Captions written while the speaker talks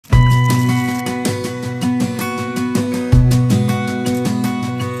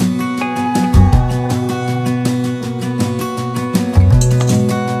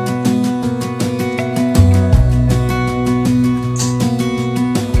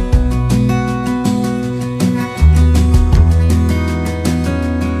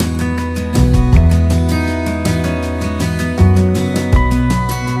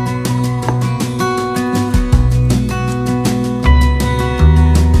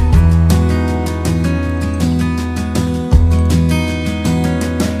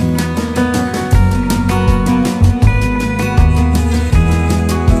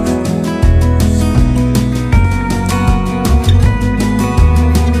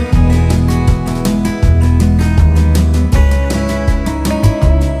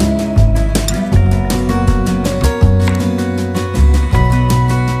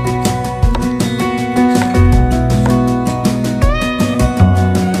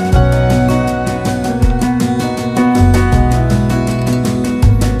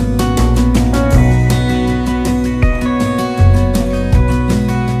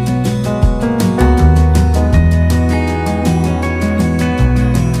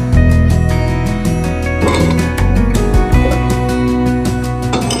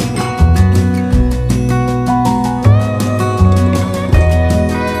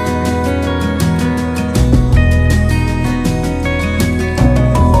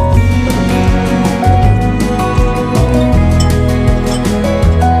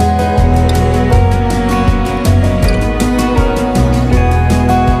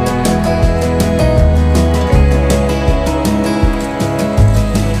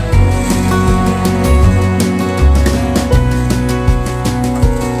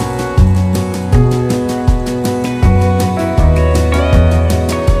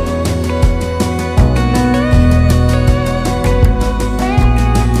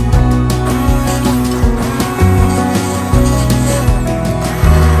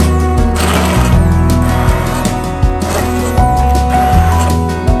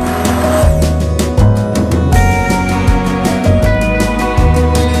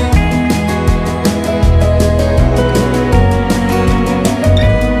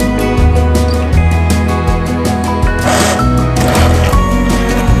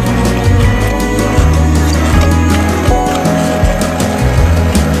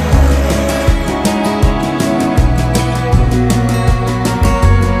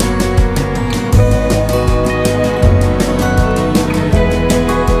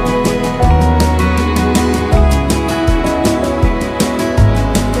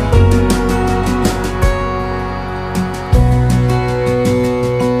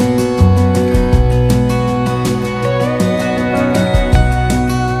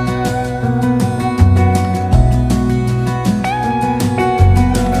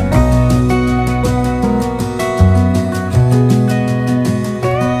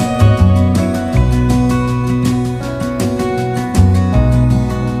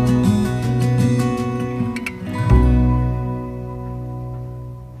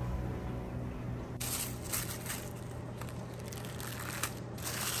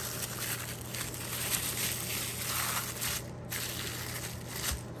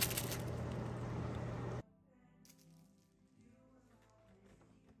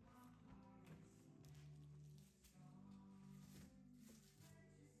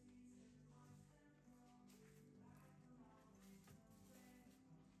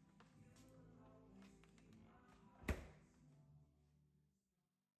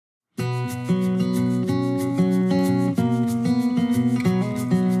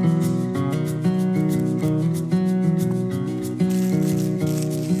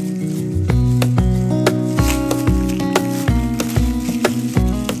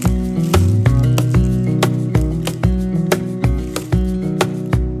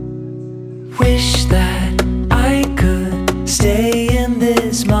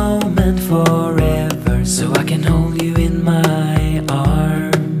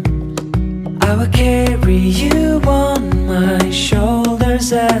carry you on my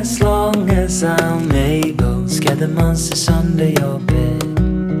shoulders as long as I'm able. Scare the monsters under your bed.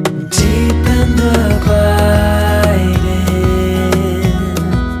 Deep and abiding,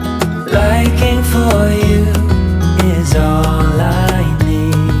 liking for you is all I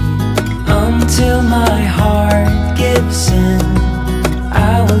need. Until my heart gives in,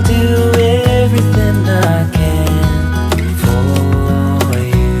 I will do everything I can for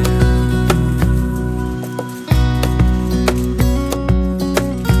you.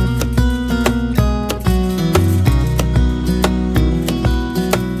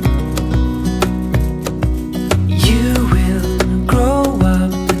 You will grow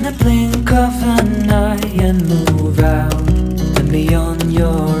up in the blink of an eye and move out and be on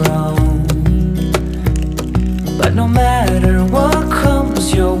your own. But no matter what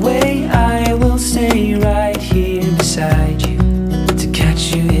comes your way, I will stay right here beside you to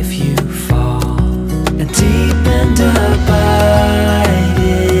catch you if you fall. And deep and abiding,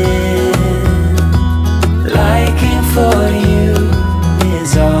 liking for you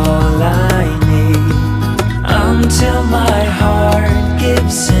is all I need. Until my heart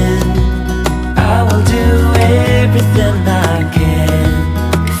gives in, I will do everything I can